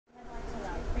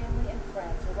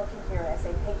here as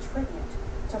they pay tribute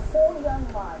to 4 young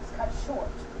lives cut short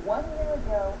 1 year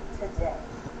ago today.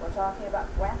 We're talking about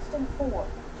Braxton Ford,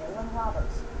 Jalen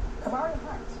Roberts, Kamari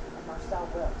Hunt, and Marcel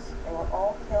Wills. They were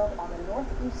all killed on the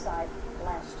northeast side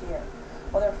last year.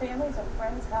 Well, their families and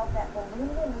friends held that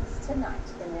balloon release tonight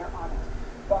in their honor.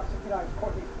 Fox 59's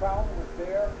Courtney Crown was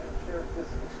there and shared this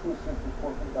exclusive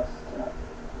report with us tonight.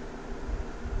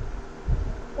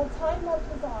 Well, time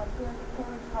marches on here at the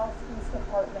Carriage House Police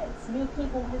Departments. New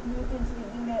people have moved into the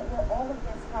unit where all of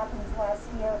this happened last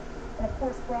year. And of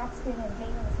course, Braxton and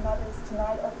Jalen's mothers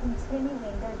tonight are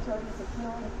continuing their journeys of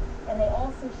healing. And they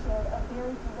also shared a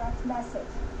very direct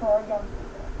message for our young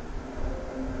people.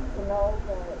 To know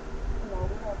that,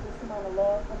 we have this amount of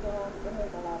love for them, it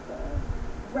means a lot to us.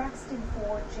 Braxton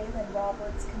Ford, Jalen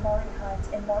Roberts, Kamari Hunt,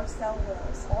 and Marcel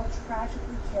Wills all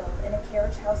tragically killed in a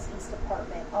Carriage House East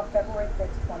apartment on February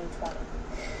 5th, 2020.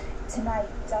 Tonight,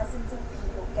 dozens of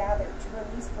people gathered to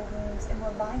release balloons and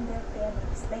remind their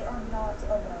families they are not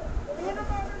alone.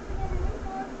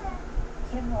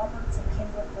 Kim Roberts and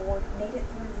Kendra Ford made it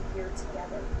through the year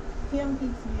together. Kim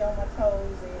keeps me on my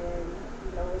toes, and,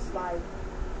 it's like,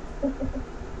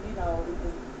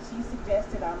 she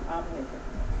suggested I'm with her.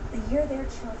 The year their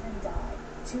children died,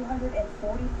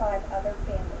 245 other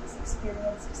families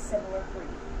experienced similar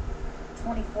grief.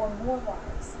 24 more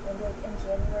lives ended in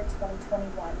January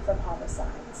 2021 from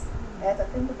homicides. As I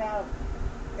think about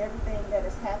everything that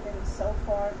has happened so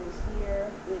far this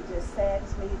year, it just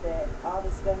saddens me that all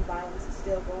this gun violence is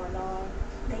still going on.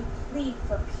 They plead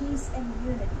for peace and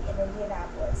unity in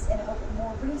Indianapolis and hope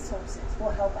more resources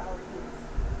will help our youth.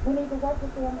 We need to work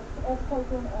with them, educate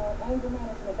them on anger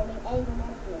management. They need anger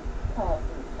management classes.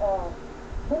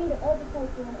 We need to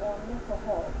educate them on mental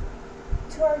health.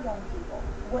 To our young people,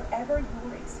 whatever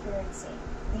you're experiencing,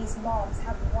 these moms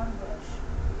have one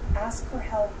wish. Ask for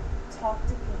help. Talk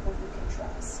to people you can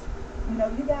trust.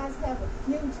 You guys have a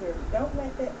future. Don't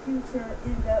let that future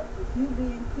end up with you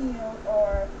being killed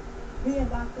or being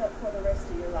locked up for the rest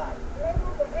of your life.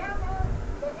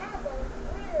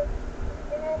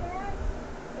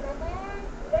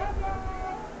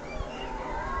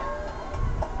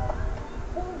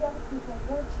 Four young people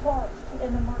were charged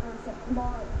in the murders of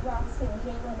Kamari, Braxton,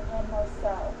 Jalen, and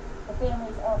Marcel. The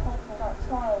families are hopeful that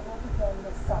trial will begin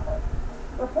this summer.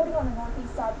 Reporting on the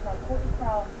northeast side tonight, Courtney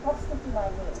Crown, Fox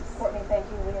 59 News. Courtney, thank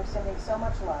you. We are sending so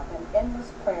much love and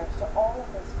endless prayers to all of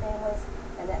those families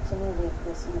and that community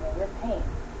this evening. Your pain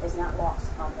is not lost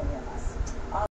on any of us.